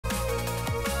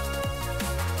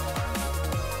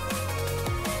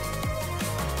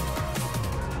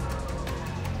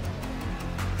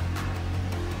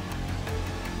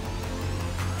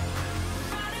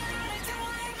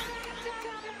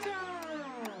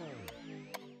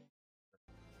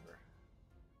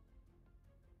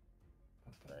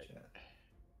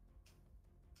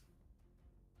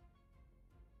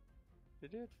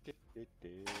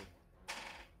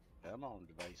Come on,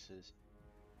 devices.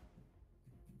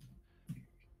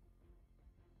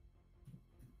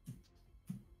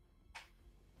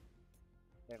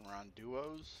 And we're on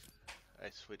duos. I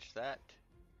switched that.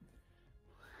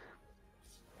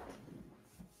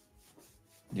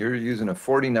 You're using a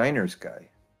 49ers guy.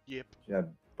 Yep. Yeah,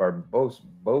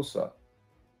 Barbosa.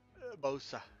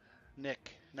 Bosa.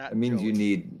 Nick, not That means Joey. you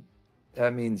need.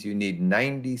 That means you need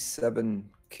 97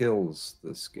 kills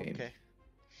this game. Okay.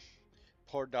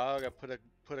 Poor dog. I put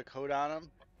a coat on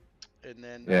him, and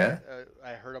then Yeah.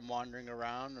 I heard him wandering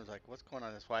around. I was like, "What's going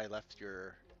on?" That's why I left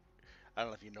your. I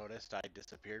don't know if you noticed. I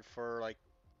disappeared for like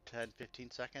 10,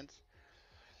 15 seconds.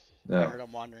 No. I heard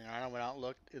him wandering around. I went out and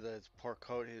looked. His poor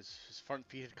coat, his front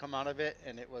feet had come out of it,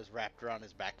 and it was wrapped around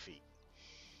his back feet.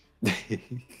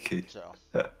 So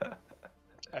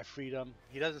I freed him.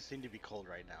 He doesn't seem to be cold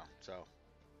right now. So.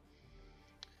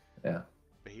 Yeah.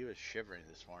 But he was shivering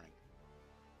this morning.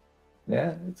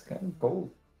 Yeah, it's kind of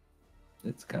cold.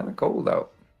 It's kind of cold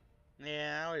out.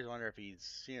 Yeah, I always wonder if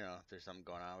he's, if there's something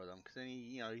going on with him, because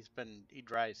then he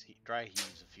dry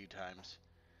heaves a few times.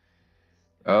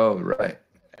 Oh, right.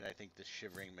 And I think the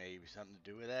shivering may be something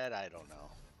to do with that. I don't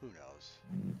know. Who knows?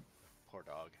 Poor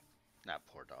dog. Not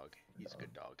poor dog. He's a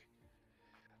good dog.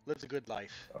 Lives a good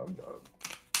life. Dog.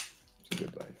 It's a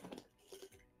good life.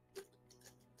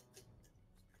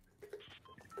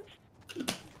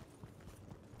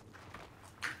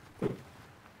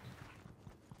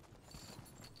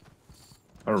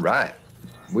 All right.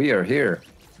 We are here.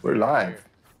 We're live.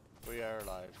 We are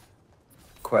live.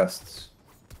 Quests.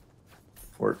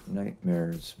 Fortnite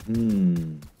Nightmares.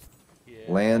 Yeah,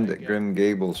 Land at Grim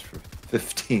Gables for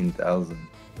 15,000.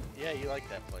 Yeah, you like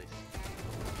that place.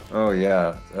 Oh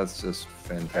yeah, that's just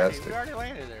fantastic. We already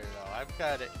landed there though. I've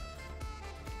got it.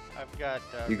 I've got.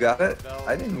 You got it? Bells,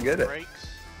 I didn't get it. Brakes.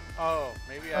 Oh,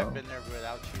 maybe I've been there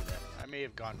without you then. I may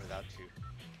have gone without you.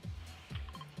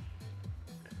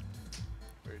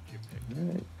 Where did you pick?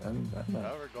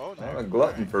 Right, we're going there. I'm a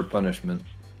glutton for punishment.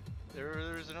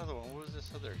 There's another one. What was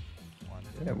this other one?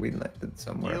 Yeah, we landed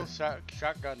somewhere. Deal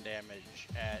shotgun damage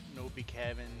at Nobi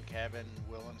Cabin,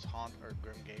 Willen's Haunt, or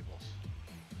Grim Gables.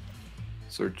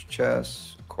 Search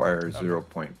chests. Acquire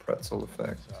 0-point pretzel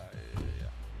effect. So, yeah.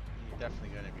 You're definitely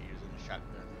going to be using the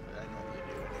shotgun, but I normally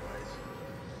do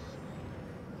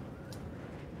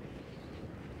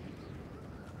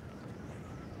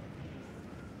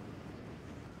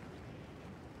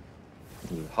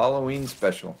anyways. Halloween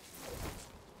special.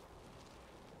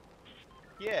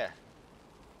 Yeah.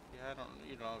 Yeah, I don't,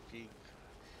 if you,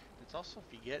 it's also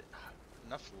if you get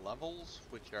enough levels,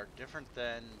 which are different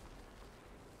than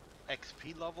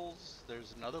XP levels,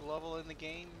 there's another level in the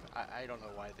game. I don't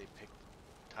know why they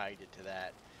tied it to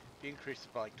that. If you increase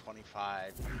it by like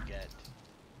 25, you get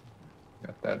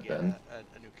a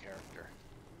new character.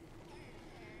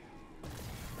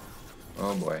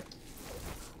 Oh boy.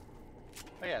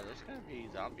 Oh yeah, there's gonna be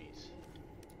zombies.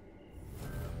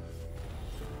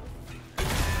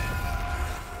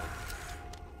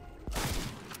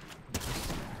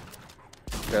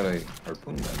 Got a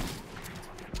harpoon gun.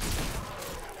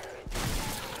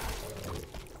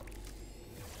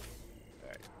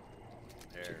 Alright.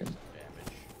 There's Chicken.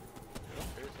 damage. Oh,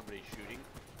 there's somebody shooting.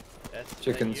 That's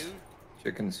Chickens. Is that you?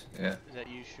 Chickens, yeah. Is that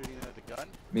you shooting with the gun?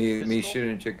 Me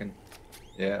shooting chicken.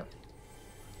 Yeah.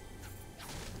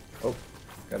 Oh,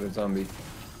 got a zombie.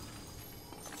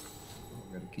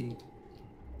 Got a key.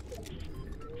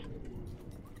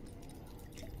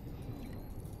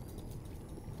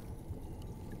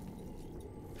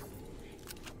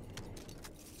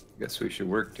 Guess we should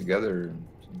work together in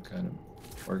some kind of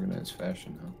organized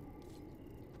fashion, huh?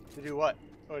 To do what?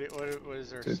 What is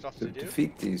there stuff to do? To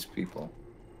defeat these people.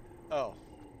 Oh.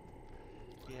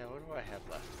 Yeah, what do I have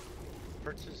left?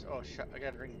 Purchase. Oh, I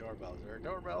gotta ring doorbell. Is there a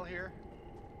doorbell here?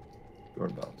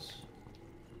 Doorbells.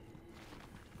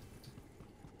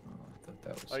 Oh, I thought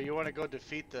that was. Oh, you want to go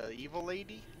defeat the evil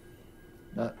lady?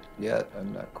 Not yet.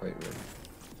 I'm not quite ready.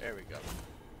 There we go.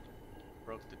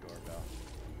 Broke the doorbell.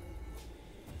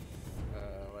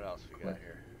 What else we got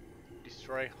here?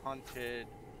 Destroy haunted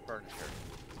furniture.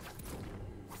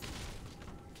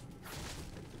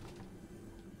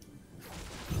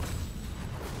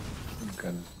 Some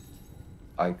kind of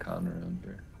icon around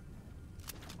here.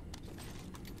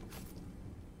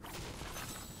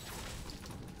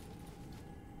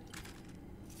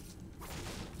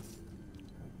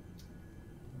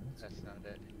 That's not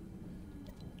it.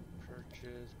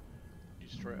 Purchase.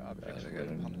 Destroy objects I with got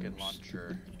a pumpkin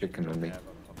launcher. Chicken with me. Have a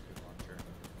pumpkin launcher.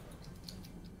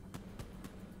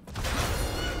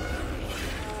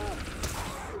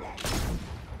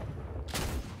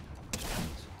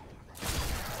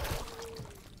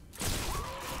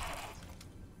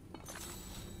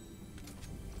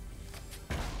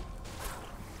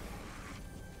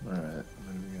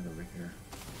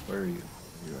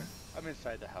 I'm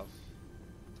inside the house.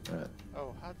 Alright.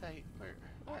 Oh, how'd I... Where?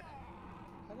 What?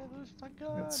 How'd I lose my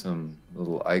Got gun? some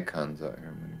little icons out here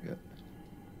I'm gonna get.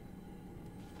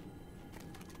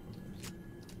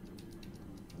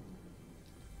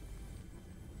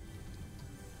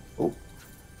 Oh.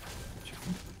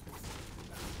 Chicken.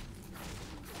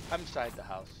 I'm inside the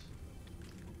house.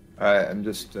 Alright, I'm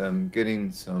just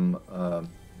getting some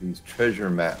these treasure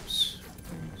maps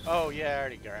things. Oh, yeah, I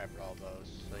already grabbed all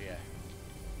those, so yeah.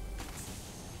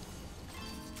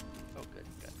 Oh, good,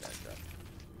 got that done.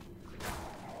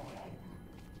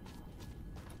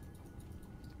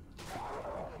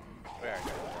 Where are you?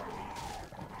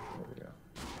 There we go.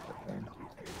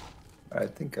 I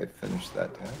think I finished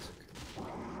that task.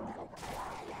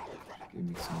 Give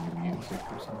me some new music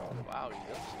or something. Wow,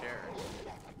 he's upstairs.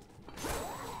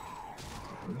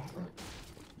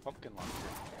 Pumpkin launcher.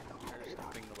 There's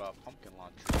something about pumpkin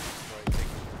launcher.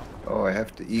 Oh, I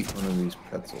have to eat one of these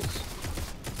pretzels.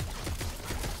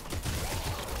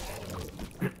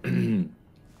 Give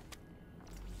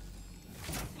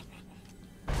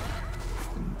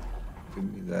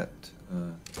me that.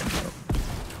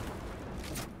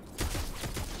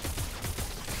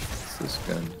 What's this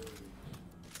gun?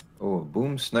 Oh, a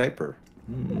boom sniper.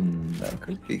 That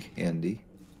could be handy.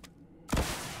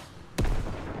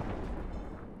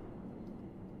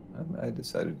 I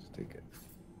decided to take it.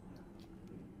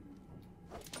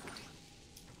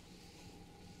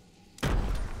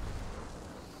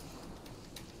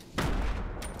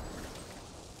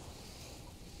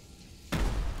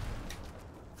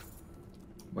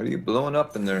 What are you blowing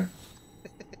up in there?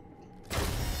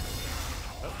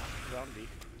 Oh, zombie.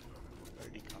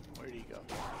 Where'd he come? Where'd he go?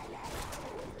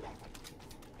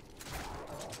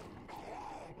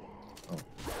 Oh.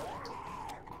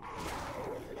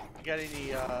 You got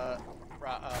any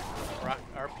rock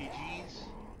RPGs?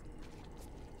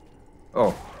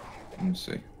 Oh, let me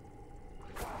see.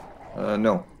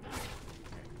 No.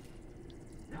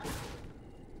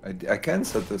 I can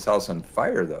set this house on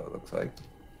fire, though, it looks like.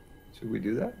 Should we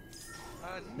do that?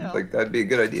 No. Looks like that'd be a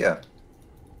good idea.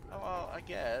 Oh, well, I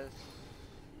guess.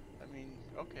 I mean,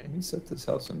 okay. Let me set this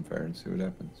house on fire and see what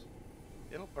happens.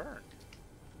 It'll burn.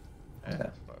 Yeah.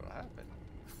 That's what'll happen.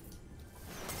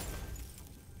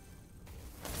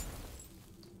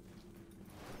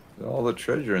 All the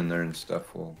treasure in there and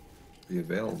stuff will be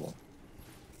available.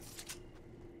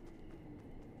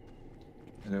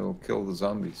 And it will kill the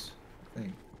zombies, I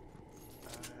think.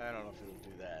 I don't know if it'll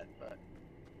do that, but...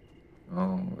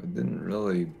 Oh, it didn't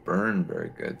really burn very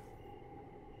good.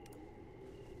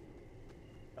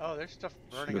 Oh, there's stuff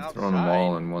Should burning have outside. thrown them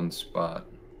all in one spot.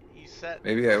 You set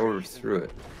Maybe I trees overthrew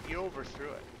it. You overthrew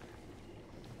it.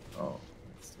 Oh,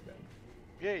 that's too bad.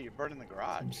 Yeah, you're burning the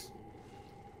garage.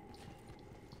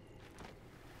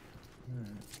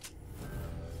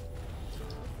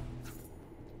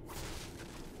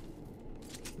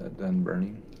 Is that done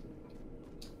burning?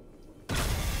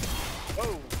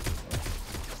 Oh!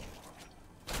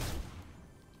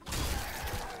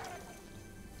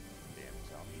 Damn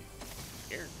zombie.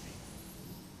 Scared me.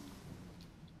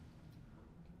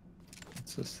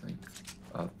 What's this thing?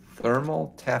 A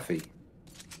thermal taffy.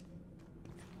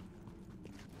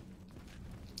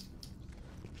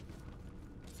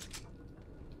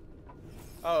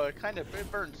 Oh, it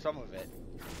burned some of it.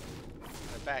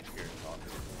 The back here is all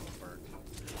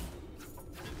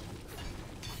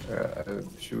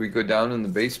burned. Should we go down in the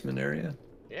basement area?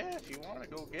 Yeah, if you want to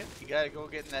go get, you gotta go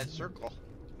get in that circle.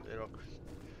 It'll.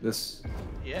 This.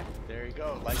 Yeah, there you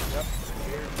go. Light it up.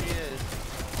 Here she is.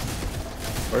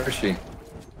 Where is she? I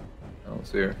don't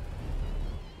see her.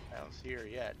 I don't see her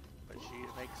yet, but she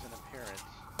makes an appearance.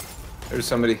 There's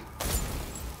somebody.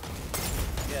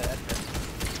 Yeah, that's it.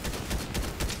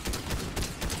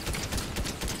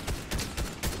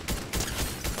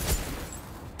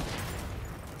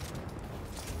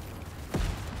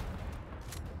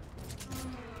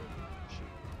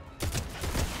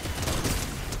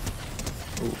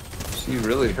 Oh, she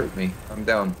really hurt me. I'm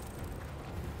down.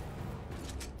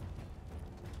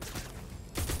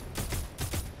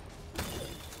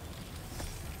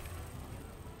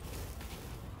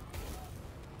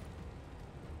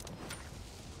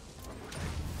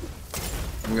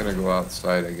 I'm gonna go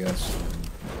outside, I guess, and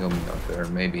kill me out there.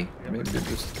 Maybe they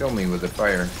just kill me with the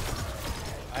fire.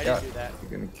 I didn't do that.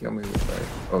 You're gonna kill me with fire.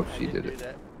 Oh, she did it.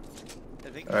 That. I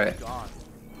think All right. she's gone.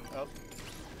 Oh.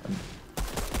 We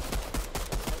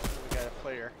got a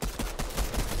player.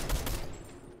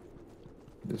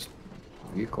 Just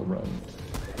vehicle run.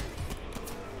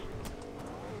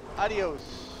 Adios.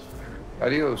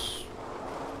 Adios.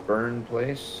 Burn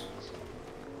place.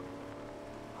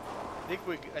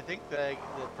 I think the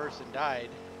person died.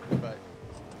 but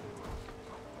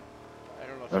I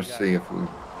don't know if you Let's got see if we it.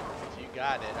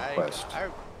 quest.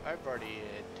 I've already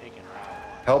taken her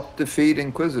out Help defeat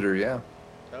Inquisitor, yeah.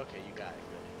 once. Okay, you got it.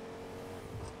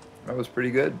 Good. That was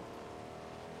pretty good.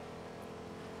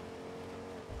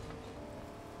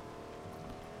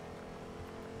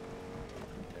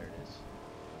 There it is.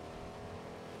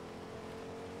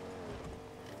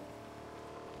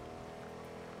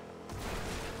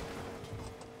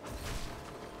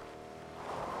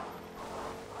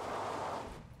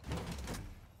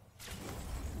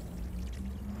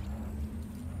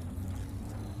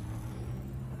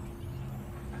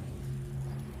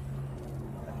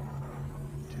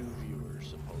 Two viewers,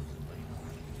 supposedly.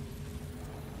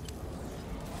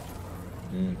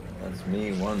 That's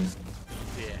me, one.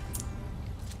 Yeah.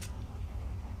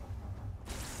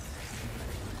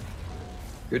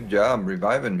 Good job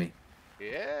reviving me.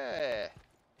 Yeah.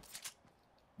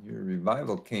 You're a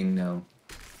revival king now.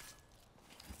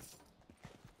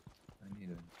 I need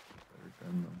a better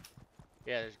gun though.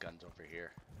 Yeah, there's guns over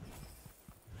here.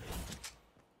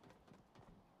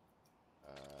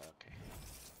 Okay.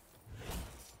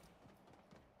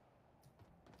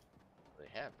 They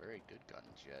have very good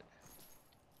guns yet.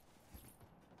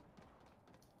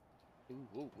 Ooh,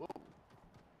 whoa, whoa.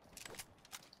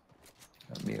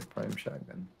 Got me a prime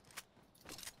shotgun.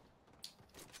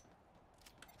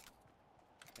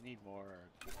 I need more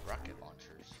rocket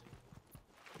launchers.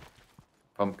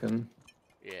 Pumpkin.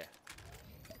 Yeah.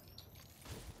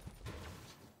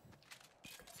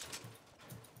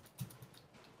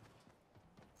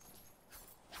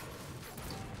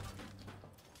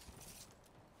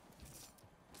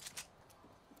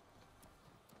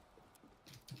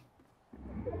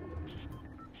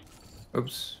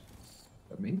 Oops. Is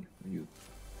that me? Or you?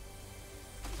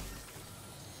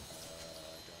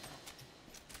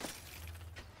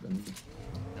 Don't know.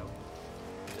 Nope.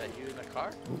 Is that you in the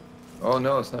car? Ooh. Oh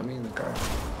no, it's not me in the car.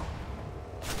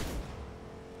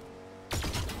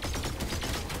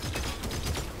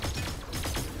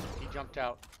 He jumped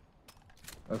out.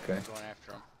 Okay. I'm going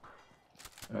after him.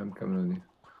 I'm coming with you.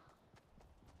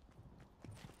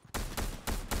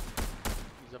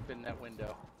 He's up in that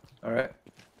window. Alright.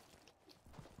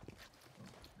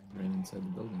 I ran inside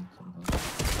the building somehow.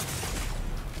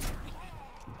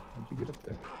 How'd you get up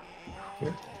there?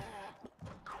 Here.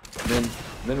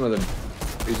 Then with him.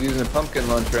 He's using a pumpkin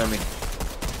launcher on me. There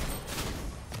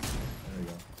we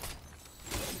go.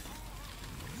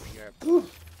 Woo.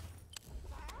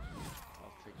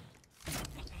 I'll take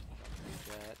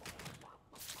that.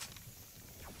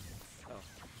 Oh.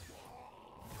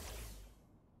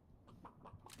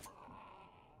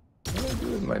 What do I do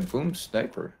with my boom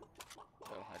sniper?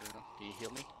 Oh, I don't know. Can you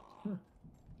heal me?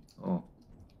 Oh.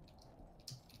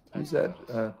 Use that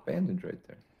bandage right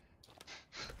there.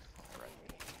 Alright.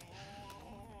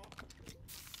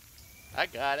 I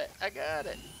got it. I got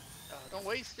it. Oh, don't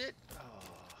waste it.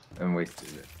 Oh. I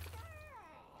wasted it.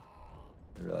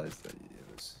 I realized that it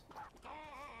was.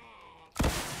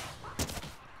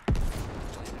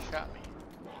 Somebody shot me.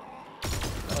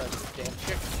 Oh, that's a damn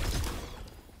chicken.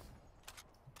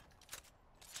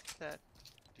 That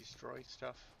destroy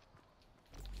stuff.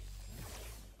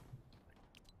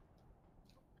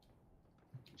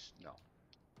 No.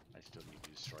 I still need to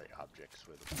destroy objects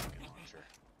with a rocket launcher.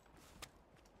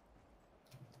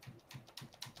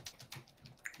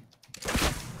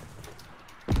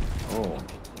 Oh.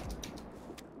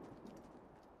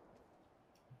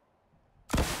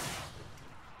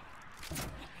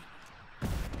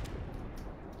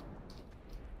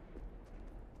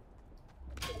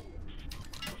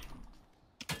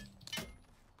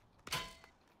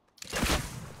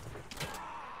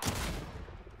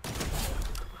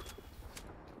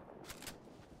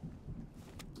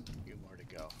 Few more to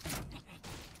go.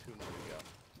 Two more to go.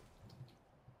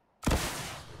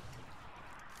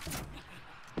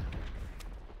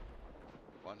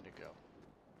 One to go.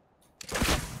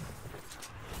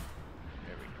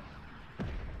 There we go.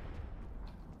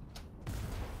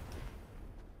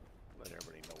 Let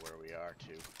everybody know where we are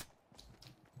too.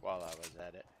 While I was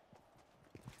at it.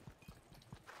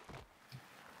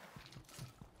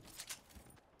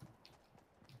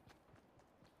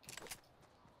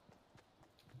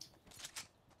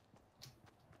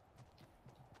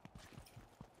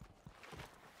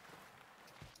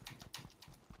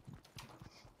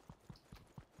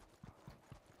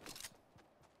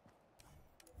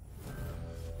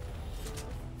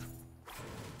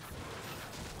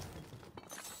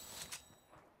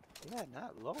 Yeah,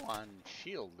 not low on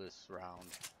shield this round.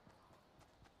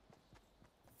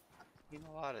 Seen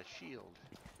a lot of shield.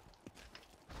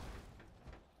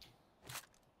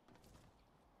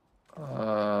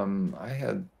 I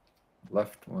had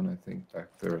left one, I think,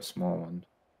 back there, a small one.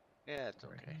 Yeah, it's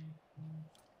okay.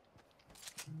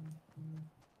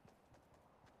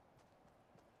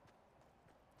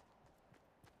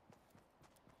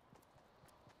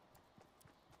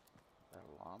 That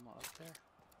llama up there?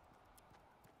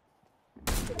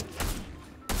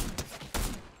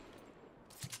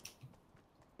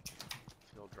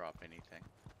 If he'll drop anything.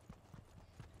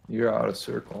 You're out of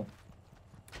circle.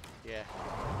 Yeah.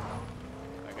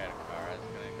 I got a car. I was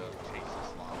gonna go chase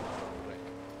this llama real quick.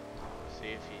 See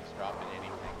if he's dropping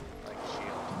anything, like a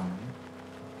shield.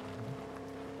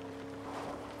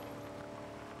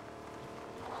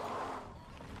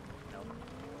 Nope.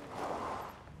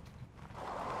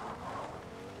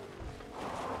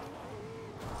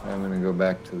 I'm gonna go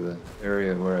back to the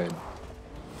area where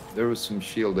there was some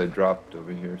shield I dropped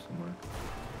over here somewhere.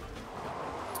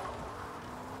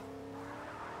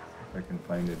 If I can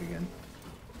find it again.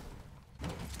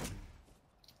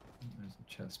 There's a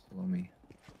chest below me.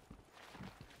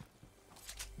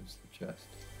 There's the chest.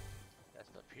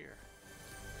 That's up here.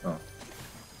 Oh.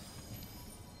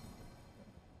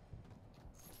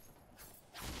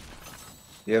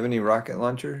 Do you have any rocket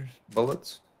launcher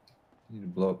bullets? You need to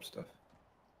blow up stuff.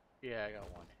 Yeah, I got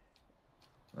one.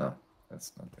 Oh,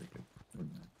 that's not that good.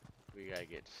 We gotta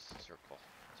get circle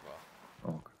as well. Oh,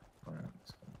 okay. Alright,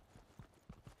 let's go.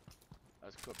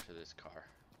 Let's go up to this car.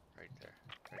 Right there.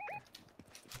 Right there.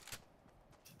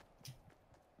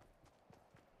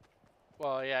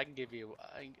 Well, yeah, I can give you...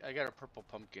 I got a purple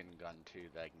pumpkin gun, too,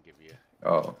 that I can give you.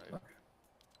 Oh, okay.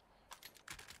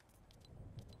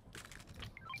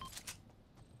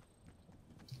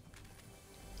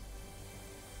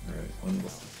 Alright, one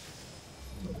blow.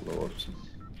 I'm gonna blow up some...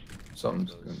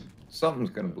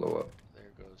 Something's gonna blow up.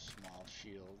 There goes small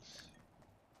shields.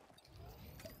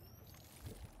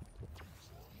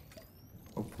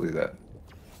 Hopefully that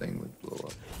thing would blow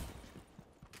up.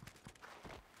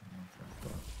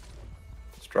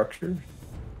 Structure?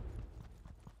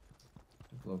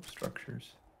 Blow up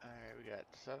structures. Alright, we got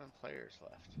 7 players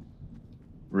left.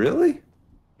 Really?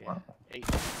 Yeah. Wow. 8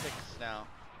 to 6 now.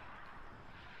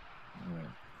 Alright.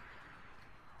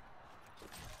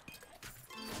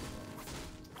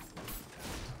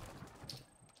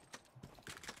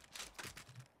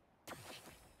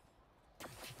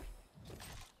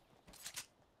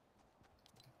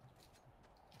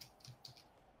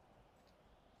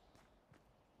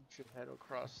 Should head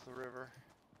across the river.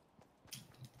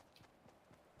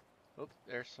 Oh,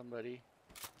 there's somebody.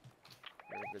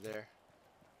 Right over there.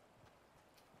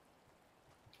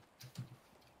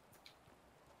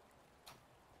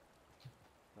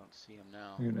 Don't see him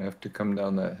now. You're gonna have to come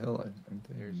down that hill, I think.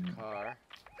 There's a car.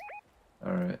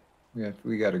 Alright.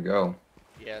 We gotta go.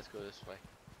 Yeah, let's go this way.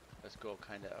 Let's go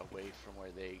kind of away from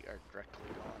where they are directly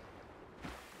going.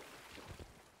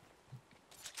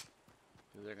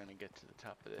 They're gonna get to the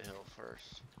top of the hill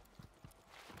first.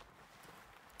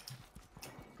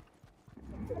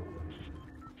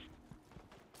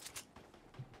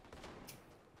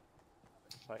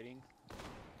 Fighting.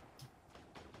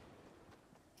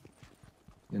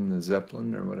 In the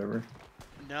Zeppelin or whatever.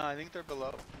 No, I think they're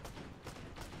below.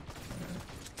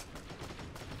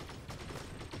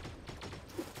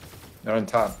 They're on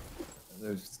top.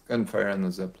 There's gunfire on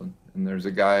the Zeppelin. And there's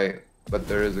a guy, but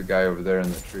there is a guy over there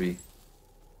in the tree.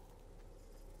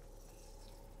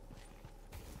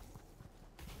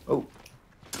 Oh.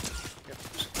 Yep.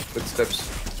 Footsteps.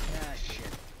 Ah,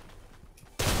 shit.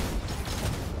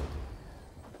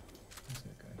 Where's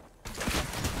that guy?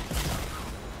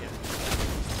 Yep.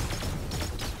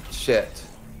 Shit.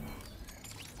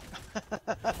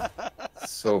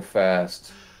 So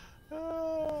fast.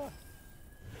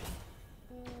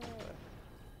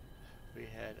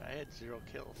 I had 0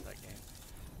 kills that game.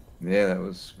 Yeah, that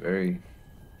was very...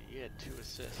 You had 2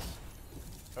 assists.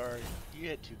 Or, you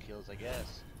had 2 kills, I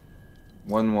guess.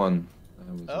 1-1.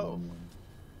 That was Oh.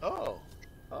 1-1. Oh.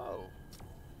 Oh.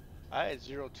 I had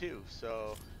 0-2,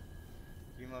 so...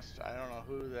 You must... I don't know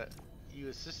who that... You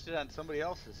assisted on somebody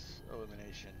else's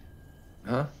elimination.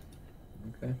 Huh?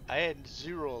 Okay. I had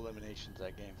 0 eliminations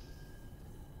that game.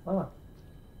 Huh.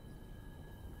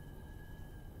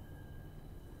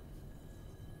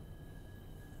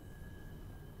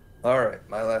 Alright,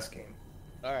 my last game.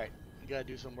 Alright, you gotta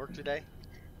do some work today?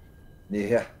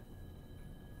 Yeah.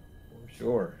 For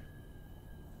sure.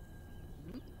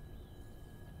 You're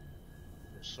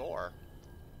sore.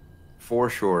 For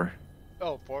sure.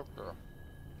 Oh, for sure.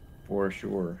 For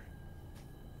sure.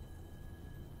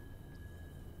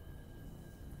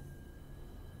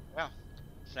 Yeah.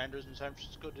 Sanders in San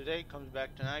Francisco today, comes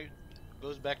back tonight,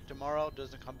 goes back tomorrow,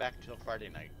 doesn't come back till Friday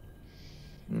night.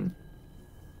 Hmm.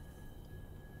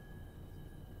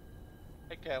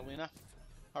 Catalina.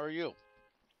 How are you?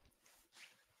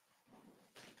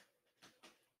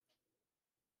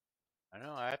 I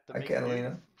know I have to Hi, make do.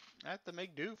 Catalina. I have to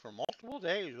make do for multiple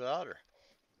days without her.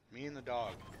 Me and the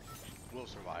dog will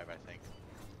survive, I think.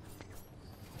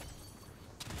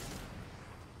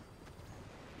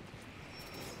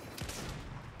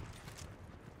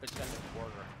 It's in the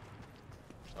quarter,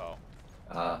 so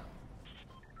Ah,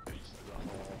 it's the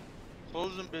whole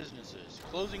closing businesses,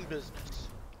 closing business,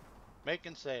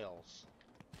 making sales.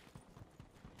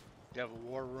 You have a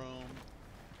war room.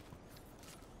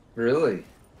 really?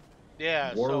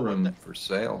 Yeah. War So room for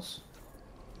sales.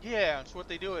 yeah. So what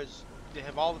they do is they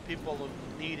have all the people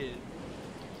needed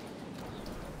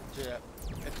to,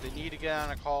 if they need to get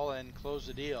on a call and close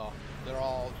the deal, they're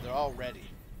all ready.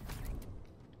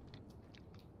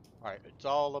 All right. It's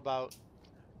all about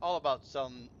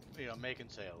some, making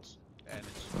sales, and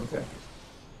Okay.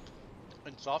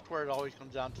 in software it always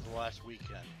comes down to the last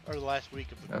weekend or the last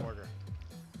week of the Oh, quarter.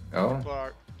 oh, People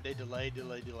they delay.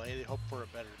 They hope for a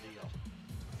better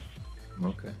deal.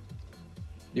 okay.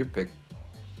 Your pick.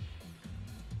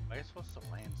 I guess supposed to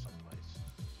land someplace.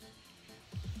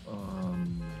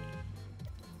 Um,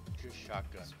 Just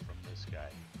shotgun from this guy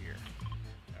here.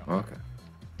 Yeah. okay.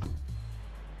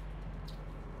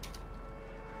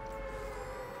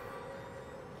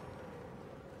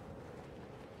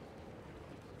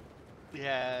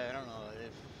 Yeah, I don't know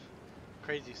if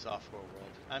crazy software world.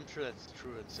 I'm sure that's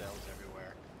true in sales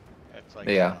everywhere. It's like,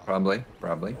 Yeah, probably.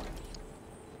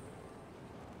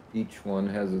 Each one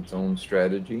has its own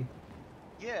strategy.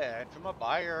 yeah, if I'm a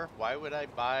buyer, why would I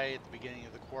buy at the beginning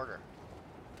of the quarter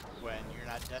when you're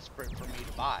not desperate for me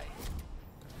to buy?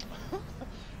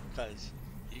 Because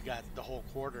you got the whole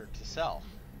quarter to sell.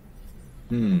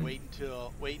 Hmm. Wait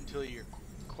until your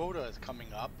quota is coming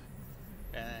up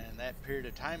and that period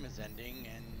of time is ending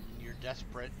and you're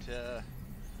desperate to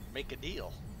make a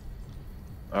deal.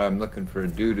 I'm looking for a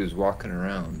dude who's walking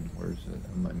around. Where's it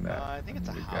on my map? I I think it's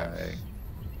a need a guy. house.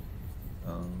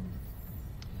 Um,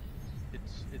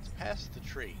 It's past the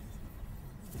tree.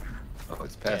 oh,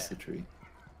 it's Yeah, past the tree.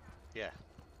 yeah.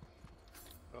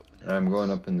 Oh, and And I'm going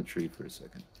it's up in the tree for a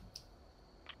second.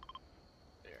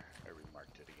 there. I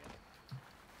remarked it again.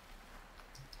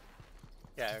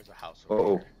 Yeah, there's a house over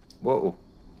Whoa, here. whoa.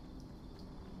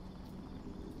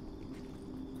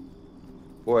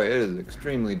 Boy, it is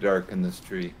extremely dark in this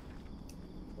tree.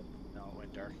 No, it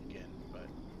went dark again. But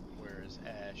where is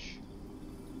Ash?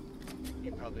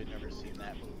 You probably never seen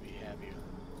that movie, have you?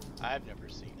 I've never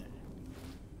seen it.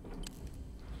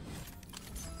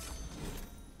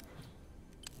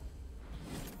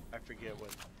 I forget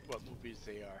what movies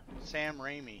they are. Sam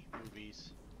Raimi movies.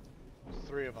 There's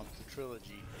three of them. It's a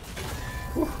trilogy.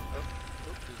 Whew. Oh,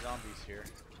 the zombies here.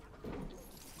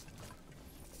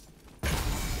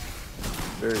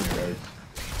 Very There he dark. is.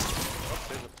 Oh,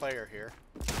 there's a player here.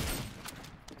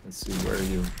 Let's see, where are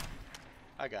you?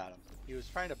 I got him. He was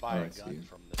trying to buy Oh, a I see gun you.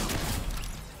 from this.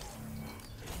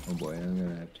 Oh boy, I'm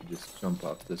gonna have to just jump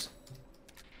off this.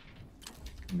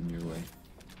 I'm in your way.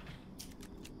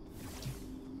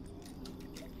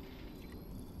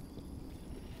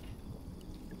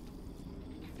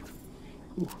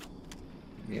 Whew.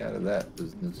 Get me out of that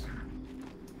business.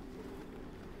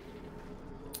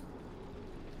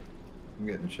 I'm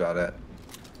getting shot at.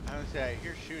 I would say I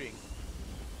hear shooting.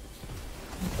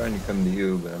 I'm trying to come to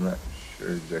you, but I'm not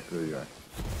sure exactly where you are.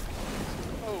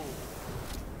 Oh,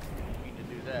 didn't mean to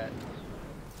do that.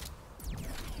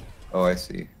 Oh, I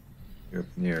see. You're up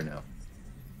in the air now.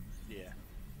 Yeah.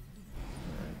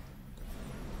 Alright.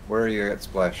 Where are you at,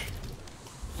 Splash?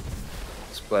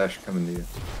 Splash coming to you.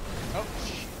 Oh,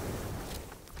 shit.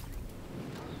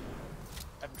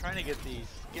 I'm trying to get these.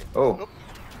 Oh.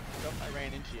 Oh, I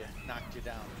ran into you. Knocked you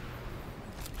down.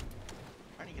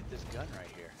 Trying to get this gun right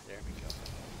here. There we go.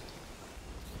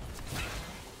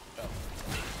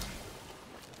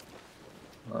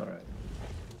 Oh. Alright.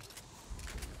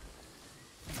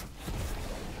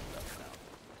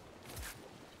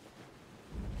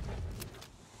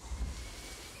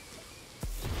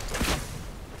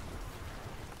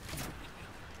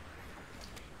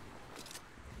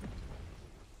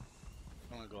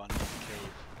 I'm gonna go under the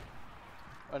cave.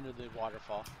 Under the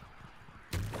waterfall.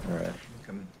 Alright, I'm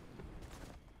coming.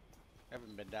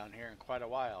 Haven't been down here in quite a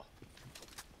while.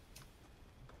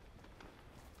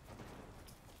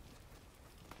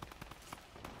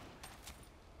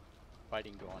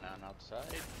 Fighting going on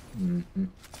outside. Mm-hmm.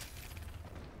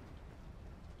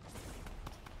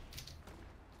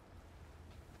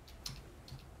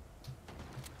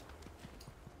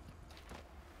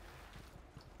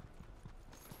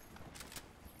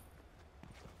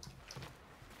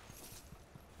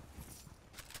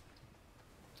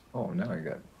 Oh, now I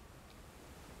got.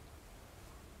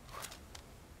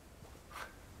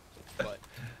 What?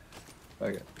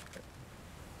 I got. So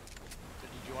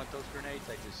did you want those grenades?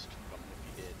 I just took them.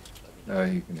 If you did, let me No,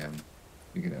 know. you can have them.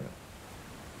 You can have it.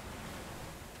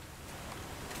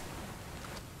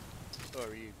 Oh,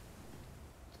 are you?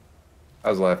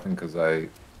 I was laughing because I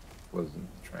wasn't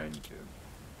trying to get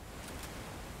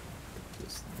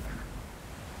this thing.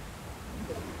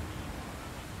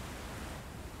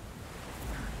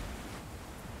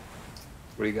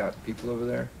 What do you got? People over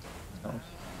there? House?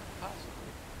 Possibly.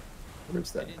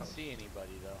 Where's I that didn't house? see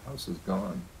anybody though. House is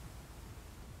gone.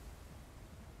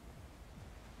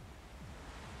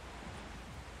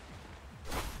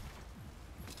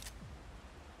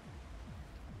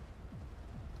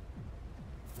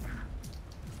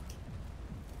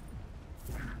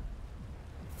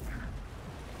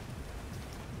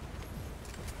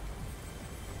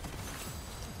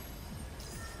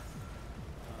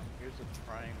 Here's a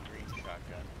prime green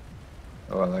shotgun.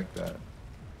 Oh, I like that.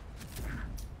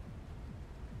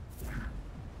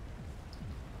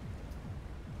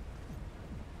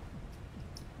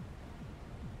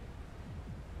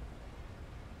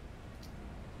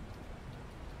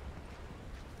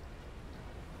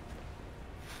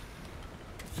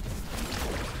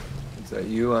 Is that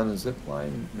you on the zip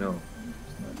line? No.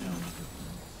 It's not you on the zip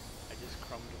line. I just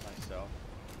crumbed myself.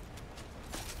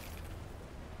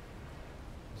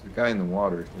 There's a guy in the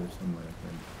water here somewhere, I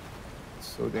think. It's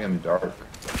so damn dark.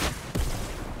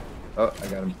 Oh, I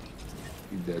got him.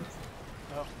 He's dead.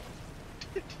 Oh.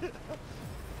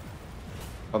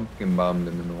 Pumpkin bombed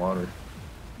him in the water.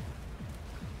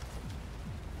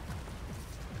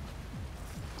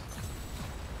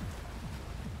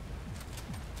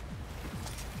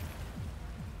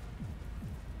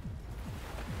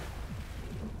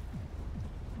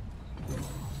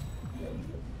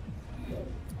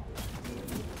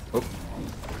 Oh.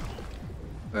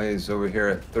 He's over here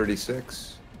at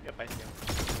 36. Yep, I see him.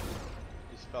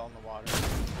 Just fell in the water.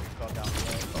 Fell down the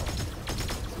road.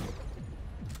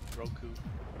 Roku.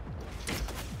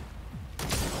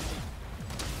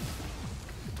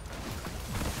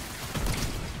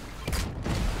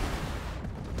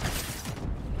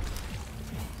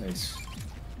 Nice.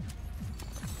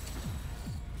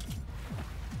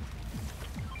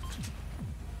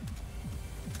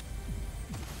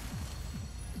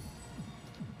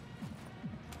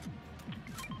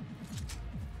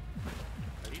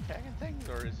 Are you tagging things,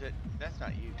 or is it? That's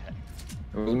not you tagging.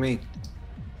 It was me.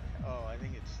 Oh, I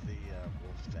think it's the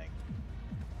wolf thing.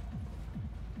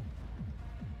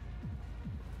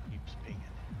 Keeps pinging.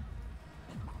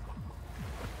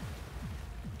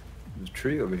 There's a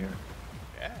tree over here.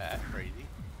 Yeah, that's crazy.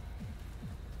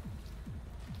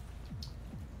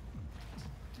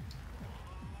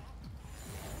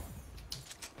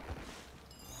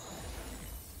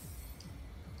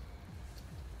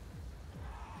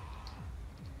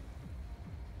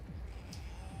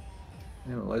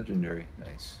 Yeah, legendary.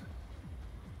 Nice.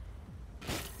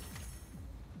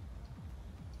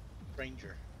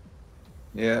 Ranger.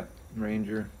 Yeah,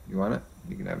 Ranger. You want it?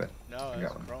 You can have it. No, I that's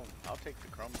got one. chrome. I'll take the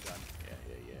chrome gun. Yeah,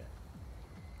 yeah, yeah.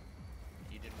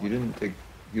 You didn't You want didn't take.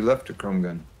 You left a chrome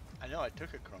gun. I know I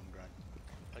took a chrome gun.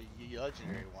 A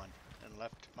legendary one. And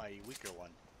left my weaker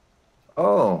one.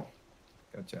 Oh,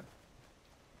 gotcha.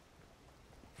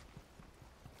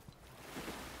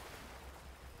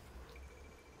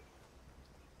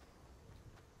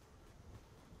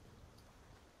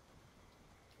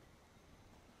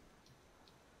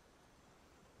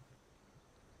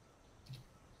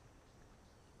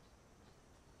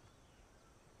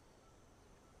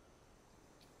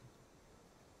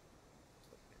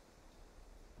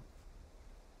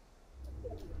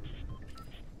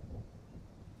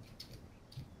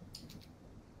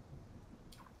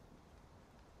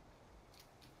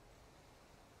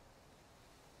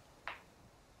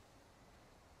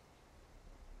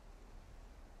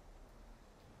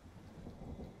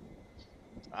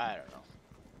 I don't know.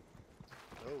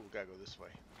 Oh, we gotta go this way.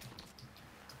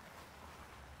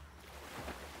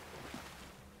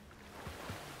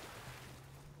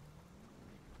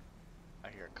 I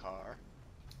hear a car.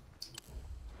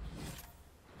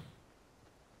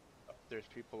 Oh, there's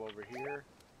people over here.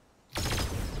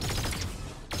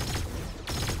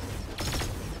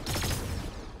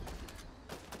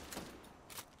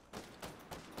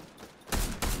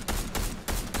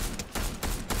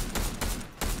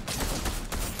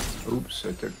 Oops,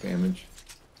 I took damage.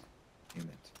 Damn it.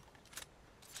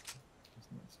 That's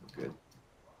not so good.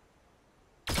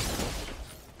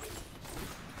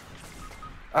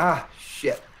 Ah,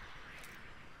 shit.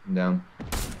 I'm down.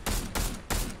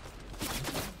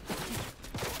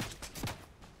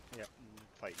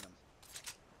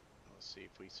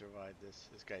 survive this.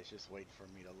 This guy's just waiting for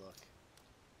me to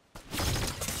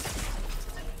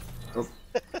Oh, look.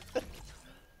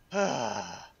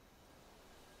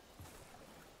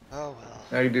 Oh well.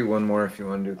 I can do one more if you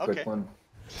want to do a quick Okay, one.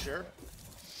 sure.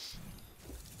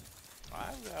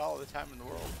 I've got all the time in the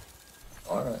world.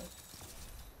 All right.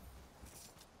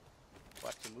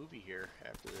 Watch a movie here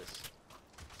after this.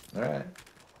 All right.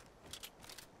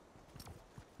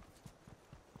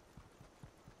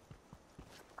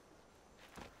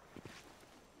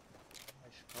 I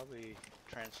should probably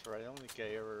transfer. I don't think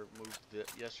I ever moved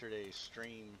yesterday's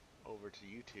stream over to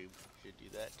YouTube. Should do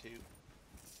that too.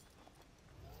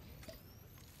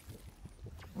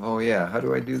 Oh yeah. How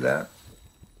do I do that?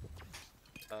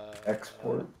 Uh,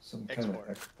 Export. Some kind of export.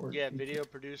 export. Yeah, feature? video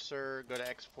producer. Go to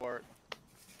export.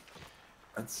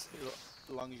 That's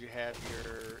As long as you have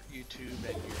your YouTube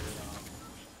and your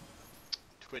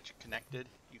Twitch connected,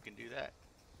 you can do that.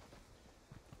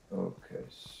 okay.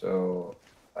 So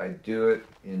I do it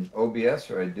in OBS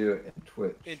or I do it in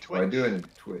Twitch. In Oh, I do it Twitch. in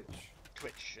Twitch.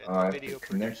 Twitch, I have to video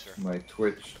connect producer. my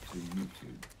Twitch to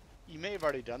YouTube. You may have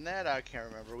already done that. I can't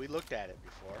remember. We looked at it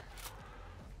before.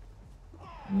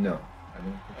 No, I don't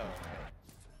think Oh, I have. okay.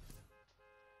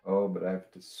 Oh, but I have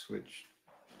to switch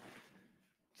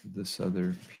to this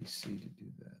other PC to do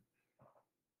that.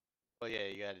 Oh yeah,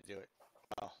 you got to do it.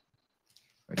 Wow.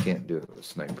 I can't do it with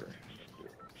Sniper. I have to do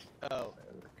it with Oh, my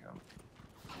other account.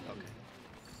 okay.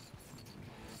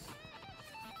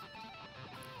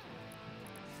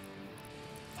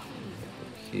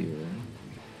 Go here.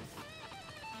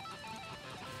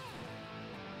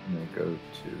 And I go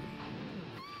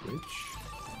to Twitch.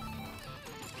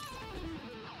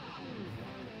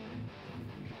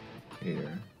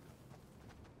 Here.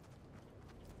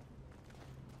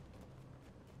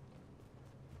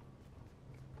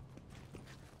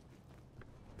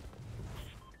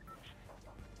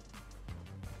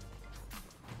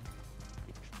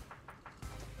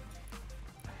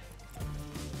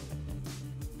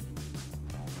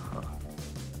 Huh.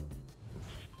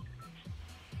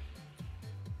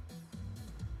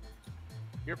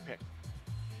 Your pick.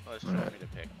 Oh, it's All telling right. me to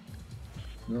pick.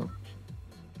 No.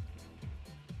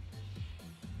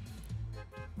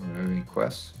 Do I have any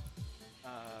quests? Uh,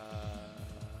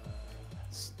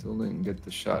 Still didn't get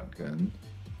the shotgun.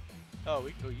 oh,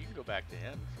 you can go back to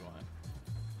him if you want.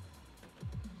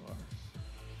 Or,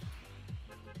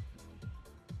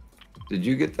 Did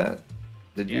you get that?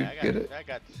 Did you yeah, get it? I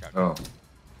got the shotgun. Oh.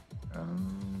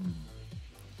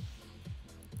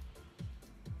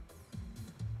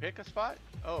 Pick a spot?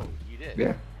 Oh, you did.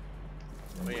 Yeah.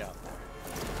 Way out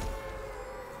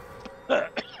there.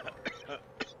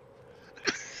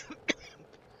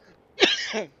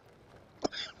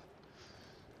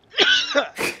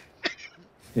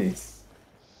 Peace.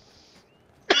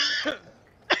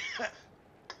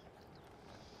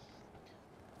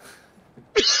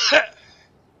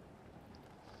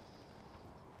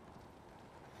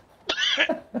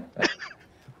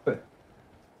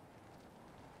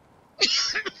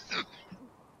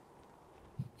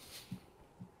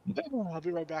 I'll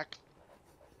be right back.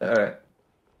 All right.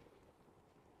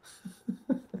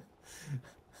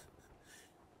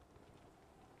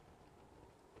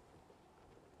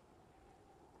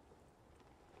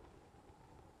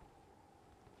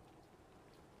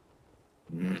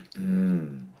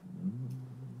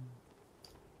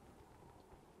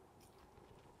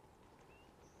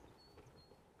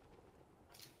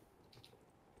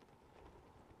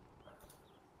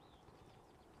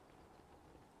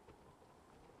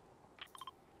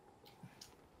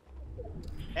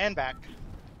 And back.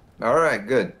 All right,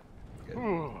 good.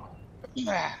 Good.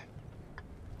 Yeah,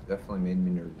 Definitely made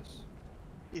me nervous.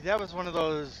 that was one of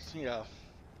those,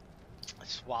 I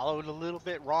swallowed a little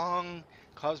bit wrong,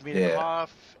 caused me to Yeah.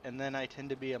 cough, and then I tend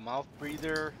to be a mouth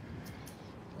breather,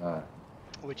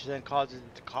 which then causes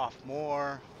it to cough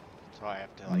more. So I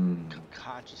have to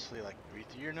consciously breathe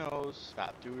through your nose,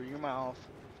 stop through your mouth.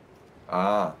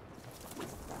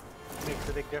 Makes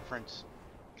a big difference.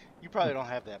 You probably don't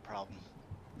have that problem.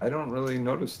 I don't really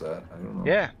notice that. I don't know.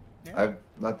 Yeah. I've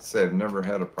not to say I've never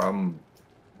had a problem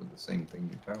with the same thing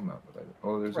you're talking about, but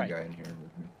there's Right. a guy in here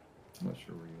with me. I'm not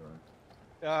sure where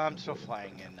you are. I'm still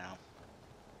flying in now.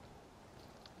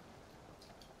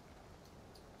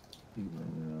 He's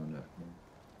running around out here.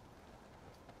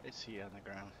 I see you on the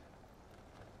ground.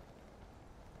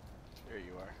 There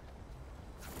you are.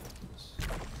 This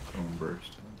cone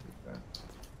burst. I'll take that.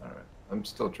 All right. I'm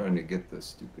still trying to get this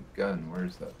stupid gun.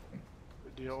 Where's that thing?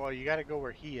 Well, you got to go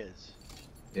where he is.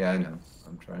 Yeah, I know.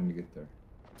 I'm trying to get there.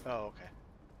 Oh, okay.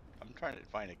 I'm trying to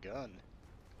find a gun.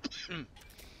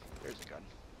 There's a gun.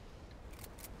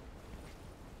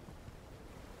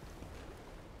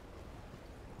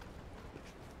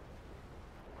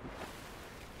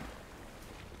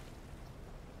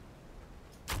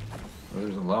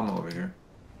 llama over here.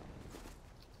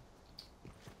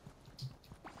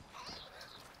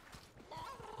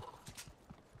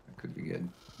 That could be good.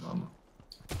 Llama.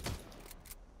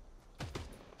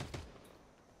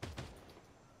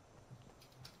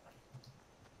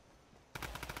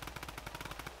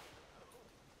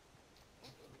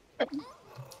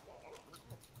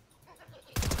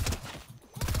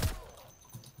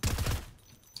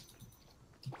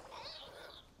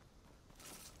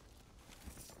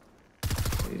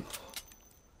 Wait.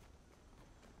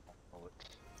 Bullets.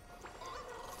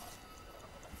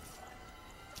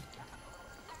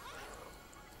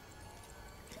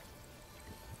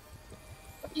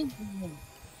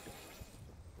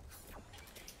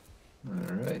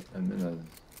 Alright, I'm in a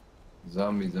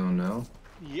zombie zone now.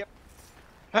 Yep.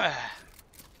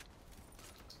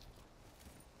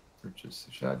 Purchase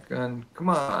the shotgun. Come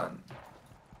on.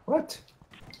 What?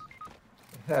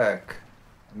 The heck?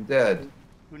 I'm dead.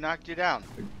 Who knocked you down?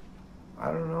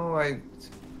 I don't know.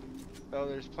 Oh,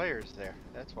 there's players there.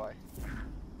 That's why.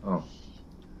 Oh.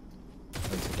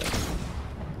 That's okay.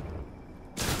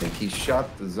 I think he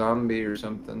shot the zombie or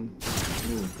something.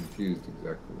 I'm a little confused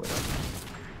exactly what happened.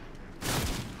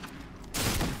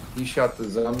 He shot the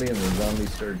zombie and the zombie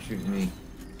started shooting me.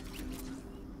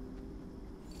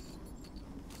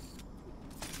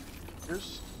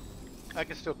 I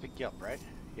can still pick you up, right?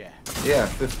 Yeah. Yeah,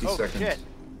 50 Oh, seconds. shit.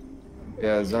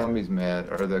 Yeah, zombie's mad.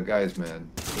 Or the guy's mad.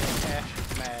 Yeah, Ash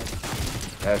is mad.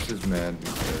 Ash is mad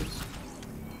because...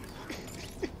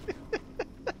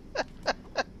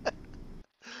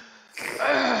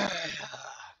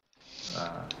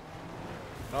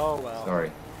 Oh, well.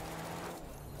 Sorry.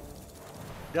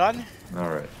 Done?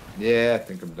 Alright. Yeah, I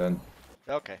think I'm done.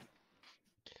 Okay.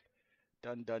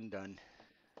 Done, done, done.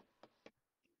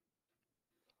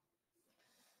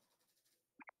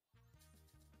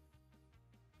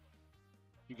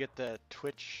 You get the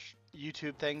Twitch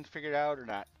YouTube thing figured out or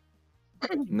not?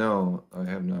 No, I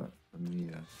have not. Let me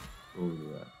go over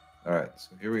that. Alright,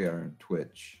 so here we are in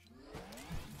Twitch.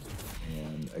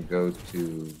 And I go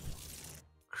to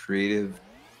Creative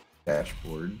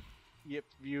Dashboard. Yep,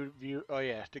 view. Oh,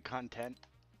 yeah, the content.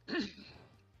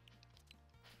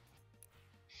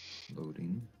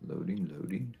 Loading, loading,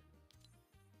 loading.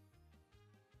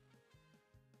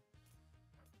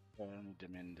 I need to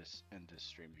end this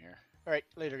stream here. All right,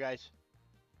 later, guys.